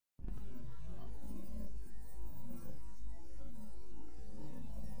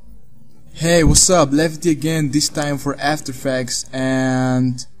Hey, what's up? Lefty again, this time for After Effects,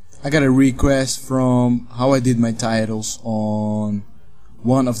 and I got a request from how I did my titles on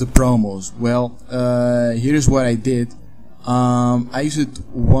one of the promos. Well, here's what I did. I used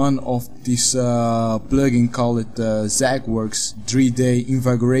one of this plugin called Zagworks 3D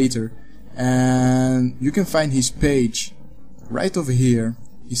Invigorator, and you can find his page right over here.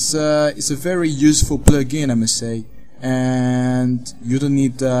 It's a very useful plugin, I must say. And you don't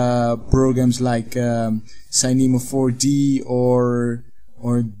need programs like Cinema 4D or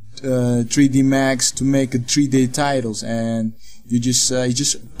 3D Max to make 3D titles, and you just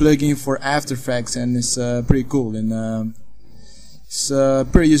plug in for After Effects, and it's pretty cool, and it's a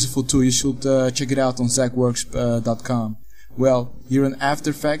pretty useful tool. You should check it out on zagworks.com. Well, here on After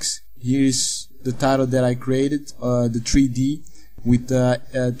Effects, here is the title that I created, the 3D with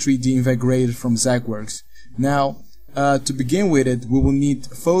 3D Invigorator from Zagworks. Now, to begin with it, we will need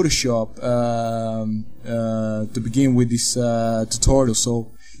Photoshop to begin with this tutorial.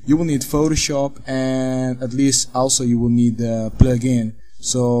 So you will need Photoshop, and at least also you will need the plugin.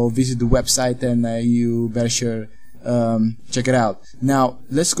 So visit the website, and you better sure check it out. Now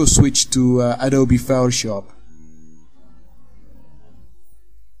let's go switch to Adobe Photoshop.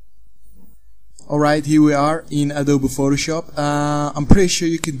 Alright, here we are in Adobe Photoshop. I'm pretty sure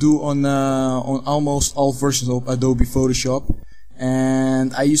you can do on almost all versions of Adobe Photoshop,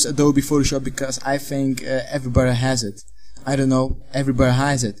 and I use Adobe Photoshop because I think everybody has it. I don't know, everybody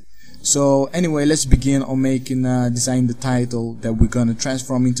has it. So anyway, let's begin on making design the title that we're gonna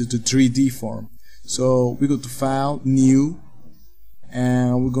transform into the 3D form. So we go to File, New,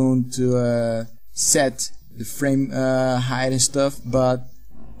 and we're going to set the frame height and stuff, but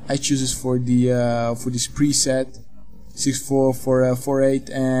I choose this for the for this preset 6448,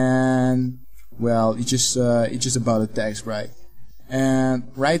 and well, it's just about the text, right?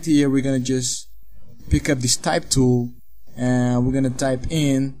 And right here we're gonna just pick up this type tool, and we're gonna type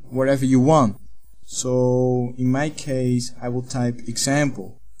in whatever you want. So in my case, I will type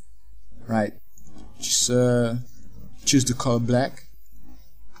example, right? Just choose the color black,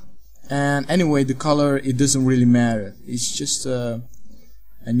 and anyway, the color, it doesn't really matter. It's just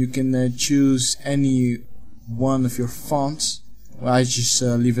and you can choose any one of your fonts. Well, I just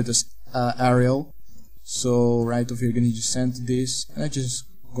leave it as Arial. So right over here, you're gonna just center this, and I'm just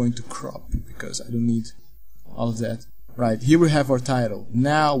going to crop because I don't need all of that. Right, here we have our title.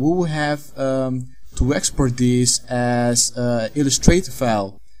 Now we will have to export this as Illustrator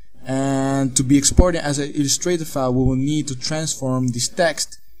file, and to be exported as an Illustrator file, we will need to transform this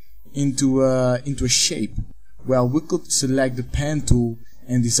text into a shape. Well, we could select the pen tool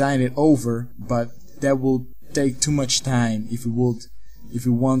and design it over, but that will take too much time if we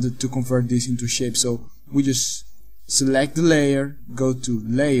wanted to convert this into shape. So we just select the layer, go to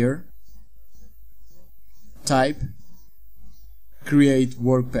Layer, Type, Create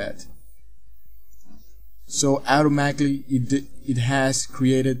Workpad. So automatically it has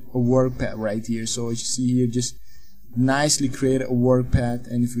created a workpad right here. So as you see here, just nicely created a workpad,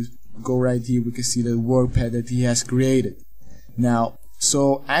 and if you go right here, we can see the workpad that he has created. Now,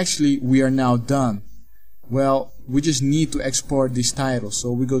 so actually we are now done. Well, we just need to export this title.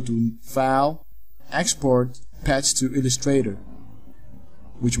 So we go to File, Export, Patch to Illustrator,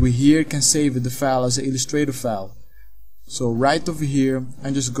 which we here can save the file as an Illustrator file. So right over here,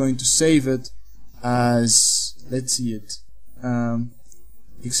 I'm just going to save it as, let's see it,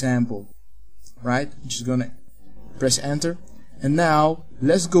 example. Right? I'm just gonna press enter, and now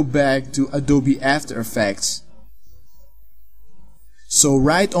let's go back to Adobe After Effects. So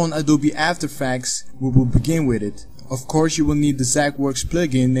right on Adobe After Effects, we will begin with it. Of course, you will need the Zagworks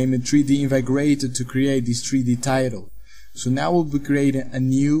plugin named 3D Invigorator to create this 3D title. So now we'll be creating a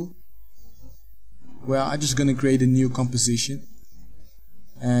new, well, I'm just gonna create a new composition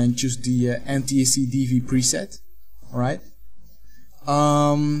and choose the NTSC-DV preset. Alright.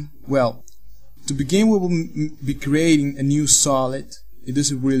 Well, to begin, we will be creating a new solid. It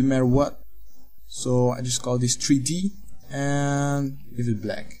doesn't really matter what. So I just call this 3D. And leave it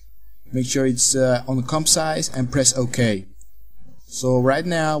black. Make sure it's on the comp size and press OK. So right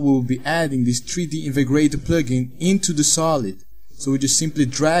now we will be adding this 3D Invigorator plugin into the solid. So we just simply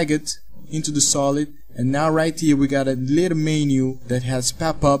drag it into the solid, and now right here we got a little menu that has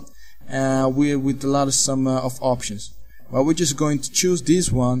pop-up with a lot of some of options. Well, we're just going to choose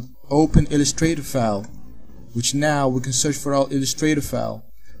this one, Open Illustrator File, which now we can search for our Illustrator file.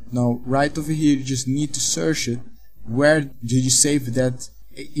 Now right over here, you just need to search it. Where did you save that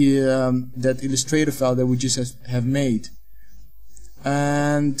Illustrator file that we just have made?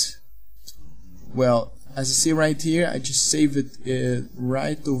 And well, as you see right here, I just save it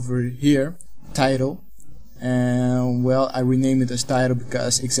right over here, title, and well, I rename it as title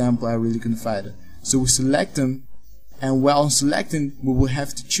because example I really couldn't find it. So we select them, and while selecting we will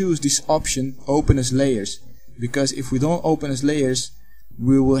have to choose this option, open as layers, because if we don't open as layers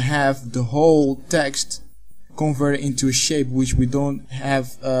we will have the whole text converted into a shape which we don't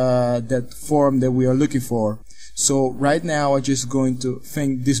have that form that we are looking for. So right now I'm just going to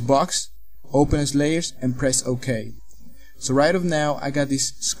think this box, open as layers, and press OK. So right of now I got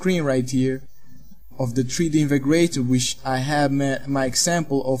this screen right here of the 3D Invigorator, which I have my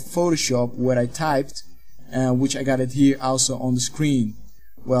example of Photoshop what I typed, which I got it here also on the screen.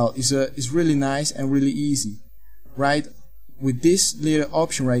 Well, it's really nice and really easy, right? With this little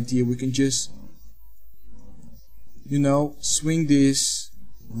option right here we can just, you know, swing this,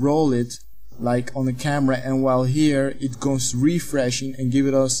 roll it like on the camera, and while here it goes refreshing and give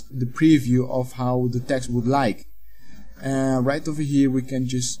us the preview of how the text would like. And right over here we can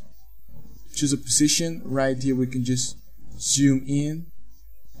just choose a position. Right here we can just zoom in,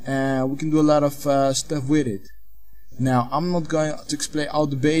 and we can do a lot of stuff with it. Now I'm not going to explain all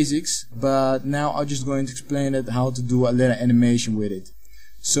the basics, but now I'm just going to explain it how to do a little animation with it.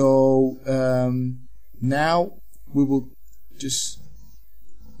 So now we will just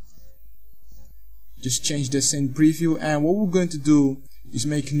change this in preview, and what we're going to do is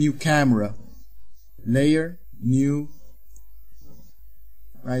make a new camera, layer, new,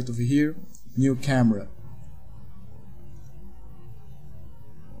 right over here, new camera.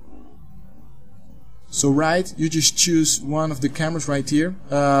 So right, you just choose one of the cameras right here.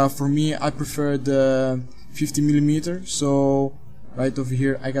 For me I prefer the 50mm, so right over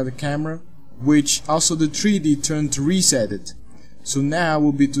here I got a camera, which also the 3D turned to reset it. So now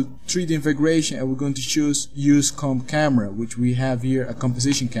we'll be to 3D integration, and we're going to choose use comp camera, which we have here a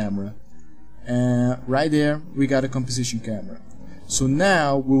composition camera, and right there we got a composition camera. So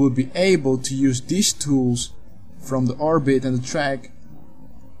now we will be able to use these tools from the orbit and the track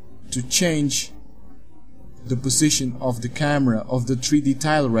to change the position of the camera of the 3D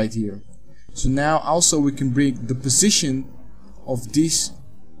tile right here. So now also we can bring the position of this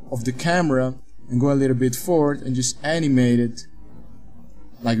of the camera and go a little bit forward and just animate it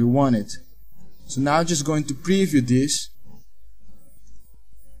like we want it. So now I'm just going to preview this.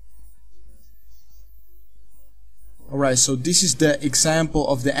 Alright, so this is the example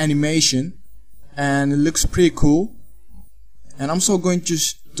of the animation, and it looks pretty cool. And I'm also going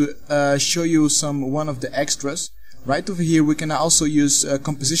just to show you one of the extras. Right over here we can also use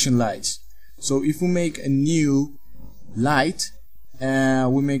composition lights. So if we make a new light,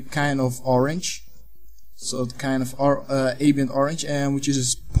 we make kind of orange, so kind of ambient orange, and which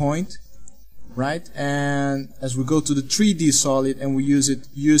is a point, right? And as we go to the 3D solid and we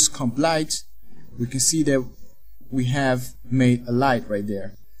use comp lights, we can see that we have made a light right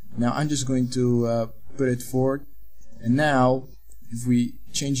there. Now I'm just going to put it forward, and now if we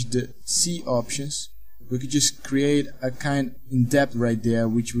change the C options, we could just create a kind in depth right there,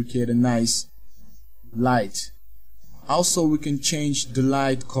 which will create a nice light. Also we can change the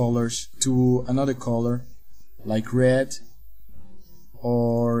light colors to another color like red,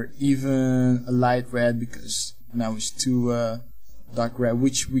 or even a light red, because now it's too dark red,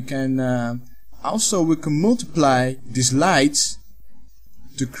 which we can also we can multiply these lights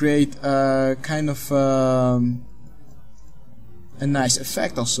to create a kind of a nice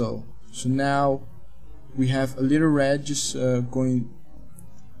effect also. So now we have a little red, just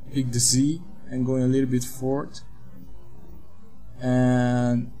pick the Z and going a little bit forward,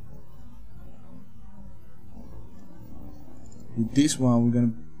 and with this one we're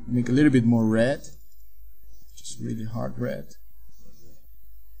gonna make a little bit more red, just really hard red,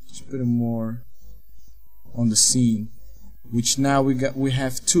 just put it more on the scene, which now we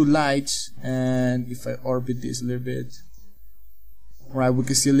have two lights. And if I orbit this a little bit, right, we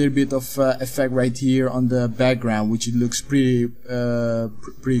can see a little bit of effect right here on the background, which it looks pretty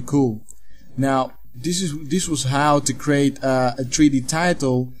pretty cool. Now this was how to create a 3D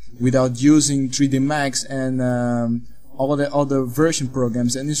title without using 3D Max and all the other version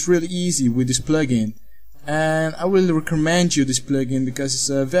programs, and it's really easy with this plugin. And I really recommend you this plugin because it's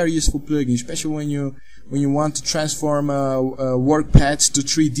a very useful plugin, especially when you want to transform work paths to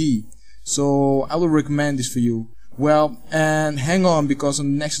 3D. So I will recommend this for you. Well, and hang on, because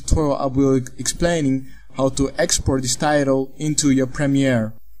on the next tutorial I will be explaining how to export this title into your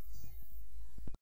Premiere.